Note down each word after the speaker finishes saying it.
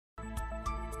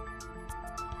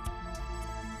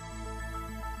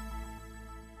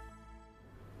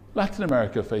Latin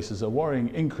America faces a worrying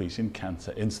increase in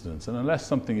cancer incidence, and unless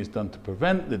something is done to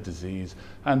prevent the disease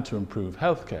and to improve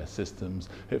healthcare systems,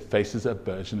 it faces a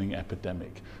burgeoning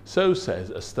epidemic. So says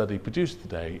a study produced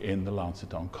today in the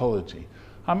Lancet Oncology.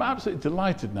 I'm absolutely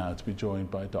delighted now to be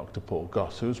joined by Dr. Paul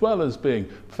Goss, who, as well as being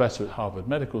Professor at Harvard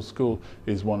Medical School,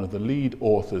 is one of the lead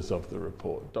authors of the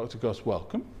report. Dr. Goss,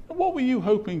 welcome. And what were you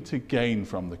hoping to gain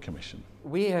from the Commission?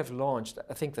 We have launched,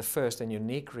 I think, the first and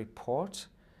unique report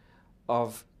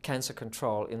of cancer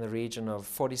control in the region of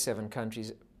 47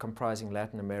 countries comprising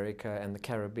Latin America and the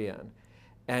Caribbean.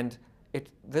 And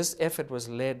this effort was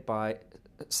led by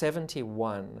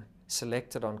 71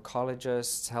 selected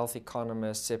oncologists, health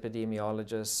economists,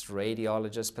 epidemiologists,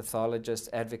 radiologists, pathologists,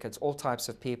 advocates, all types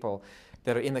of people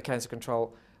that are in the cancer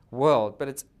control world. But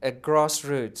it's a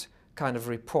grassroots kind of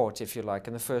report, if you like,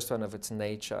 and the first one of its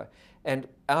nature. And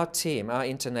our team, our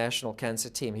international cancer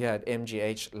team here at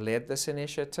MGH, led this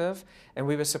initiative, and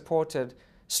we were supported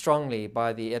strongly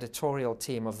by the editorial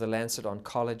team of the Lancet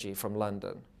Oncology from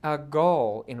London. Our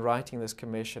goal in writing this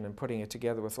commission and putting it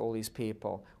together with all these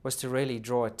people was to really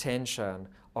draw attention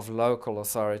of local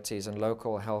authorities and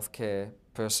local healthcare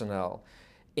personnel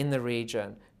in the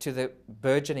region to the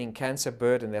burgeoning cancer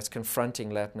burden that's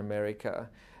confronting Latin America.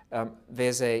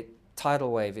 There's a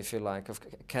tidal wave, if you like, of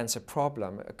cancer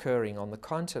problem occurring on the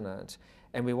continent,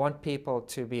 and we want people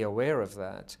to be aware of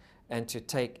that and to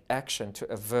take action to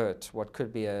avert what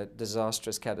could be a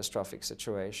disastrous, catastrophic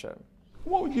situation.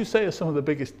 What would you say are some of the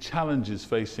biggest challenges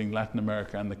facing Latin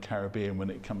America and the Caribbean when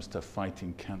it comes to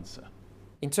fighting cancer?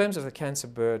 In terms of the cancer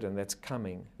burden that's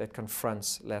coming, that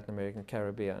confronts Latin America and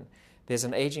Caribbean, there's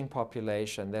an aging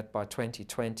population that by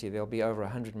 2020 there'll be over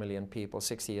 100 million people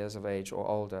 60 years of age or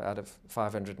older out of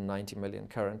 590 million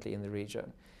currently in the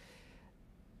region.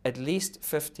 At least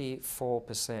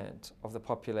 54% of the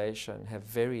population have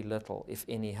very little, if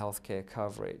any, healthcare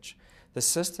coverage. The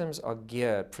systems are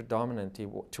geared predominantly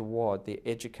toward the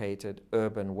educated,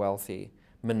 urban, wealthy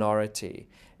minority,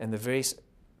 and the very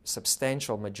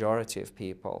substantial majority of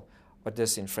people are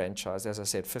disenfranchised. As I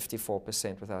said,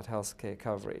 54% without healthcare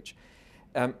coverage.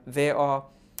 The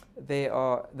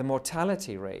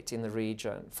mortality rate in the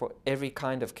region for every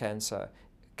kind of cancer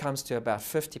comes to about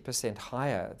 50%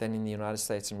 higher than in the United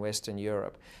States and Western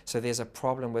Europe. So there's a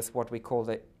problem with what we call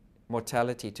the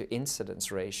mortality to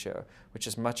incidence ratio, which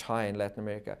is much higher in Latin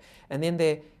America. And then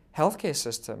their healthcare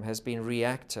system has been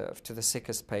reactive to the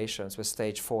sickest patients with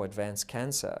stage 4 advanced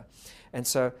cancer. And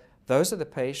so those are the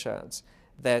patients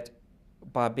that,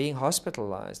 by being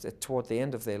hospitalized toward the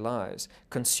end of their lives,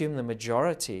 consume the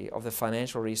majority of the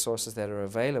financial resources that are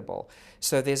available.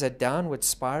 So there's a downward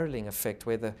spiraling effect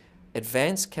where the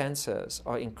advanced cancers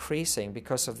are increasing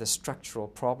because of the structural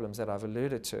problems that I've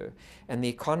alluded to, and the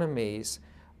economies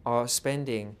are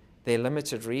spending their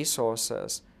limited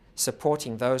resources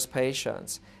supporting those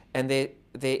patients. And there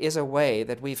is a way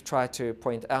that we've tried to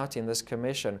point out in this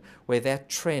commission where that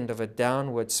trend of a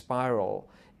downward spiral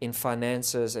in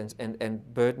finances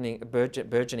and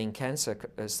burgeoning cancer,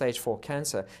 stage 4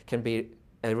 cancer, can be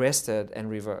arrested and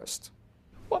reversed.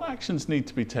 What actions need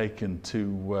to be taken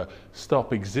to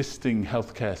stop existing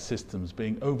healthcare systems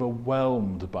being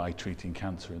overwhelmed by treating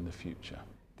cancer in the future?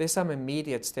 There's some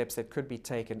immediate steps that could be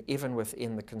taken even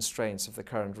within the constraints of the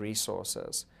current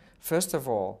resources. First of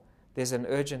all, there's an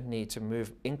urgent need to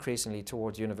move increasingly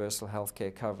towards universal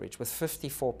healthcare coverage, with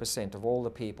 54% of all the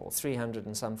people, 300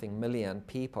 and something million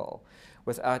people,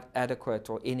 without adequate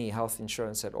or any health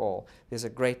insurance at all. There's a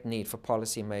great need for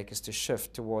policymakers to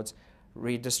shift towards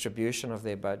redistribution of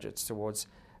their budgets towards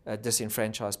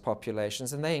disenfranchised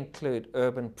populations, and they include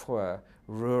urban poor,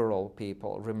 rural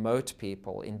people, remote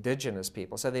people, indigenous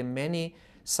people. So there are many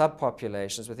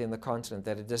subpopulations within the continent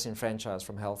that are disenfranchised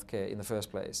from healthcare in the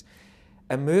first place.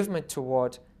 A movement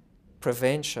toward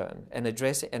prevention and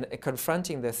addressing and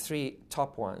confronting the three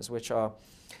top ones, which are,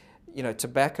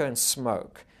 tobacco and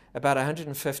smoke. About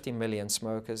 150 million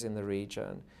smokers in the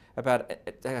region. About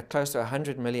close to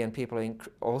 100 million people are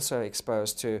also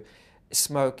exposed to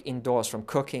smoke indoors from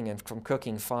cooking and from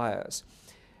cooking fires.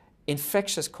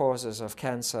 Infectious causes of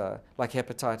cancer like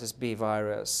hepatitis B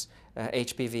virus,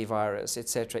 HPV virus,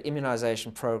 etc.,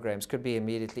 immunization programs could be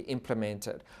immediately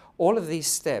implemented. All of these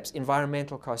steps,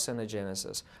 environmental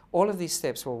carcinogenesis, all of these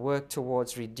steps will work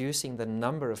towards reducing the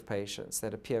number of patients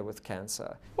that appear with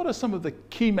cancer. What are some of the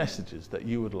key messages that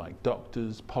you would like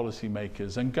doctors,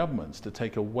 policymakers and governments to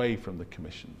take away from the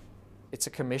Commission? It's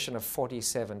a commission of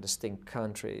 47 distinct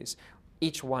countries,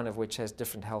 each one of which has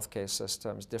different healthcare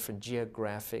systems, different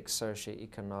geographic,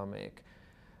 socioeconomic,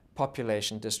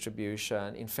 population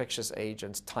distribution, infectious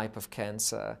agents, type of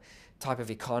cancer, type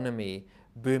of economy,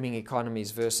 booming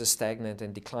economies versus stagnant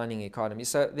and declining economies.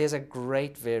 So there's a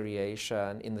great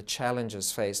variation in the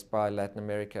challenges faced by Latin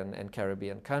American and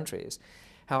Caribbean countries.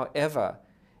 However,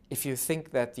 if you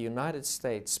think that the United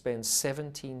States spends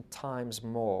 17 times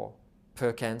more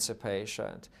per cancer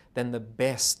patient than the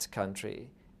best country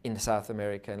in South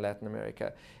America and Latin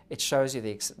America, it shows you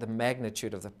the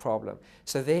magnitude of the problem.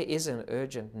 So there is an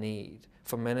urgent need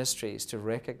for ministries to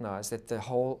recognize that the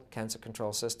whole cancer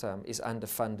control system is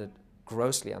underfunded,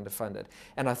 grossly underfunded.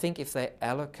 And I think if they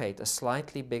allocate a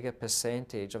slightly bigger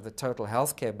percentage of the total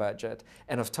healthcare budget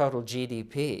and of total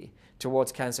GDP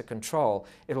towards cancer control,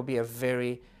 it'll be a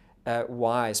very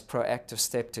wise, proactive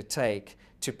step to take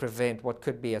to prevent what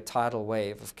could be a tidal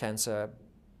wave of cancer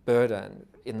burden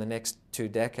in the next 2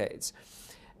 decades.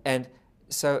 And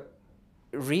so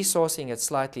resourcing it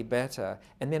slightly better,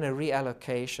 and then a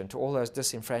reallocation to all those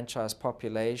disenfranchised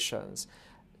populations,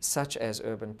 such as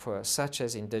urban poor, such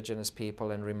as indigenous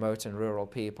people and remote and rural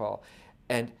people,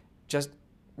 and just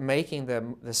making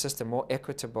the system more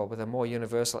equitable with a more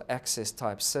universal access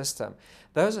type system.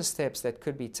 Those are steps that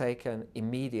could be taken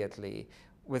immediately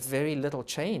with very little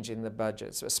change in the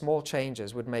budgets. Small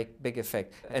changes would make big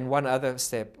effect. And one other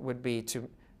step would be to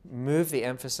move the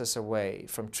emphasis away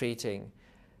from treating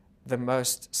the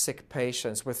most sick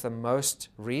patients with the most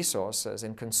resources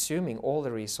and consuming all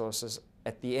the resources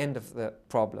at the end of the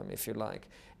problem, if you like,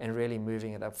 and really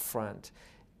moving it up front.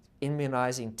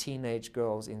 Immunizing teenage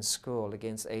girls in school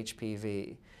against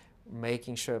HPV,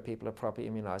 making sure people are properly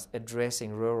immunized,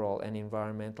 addressing rural and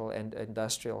environmental and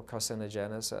industrial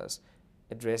carcinogenesis,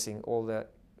 addressing all the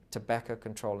tobacco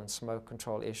control and smoke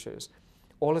control issues.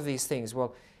 All of these things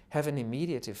will have an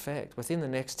immediate effect. Within the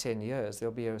next 10 years,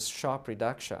 there'll be a sharp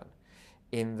reduction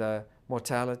in the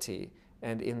mortality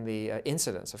and in the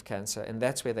incidence of cancer, and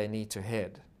that's where they need to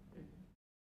head.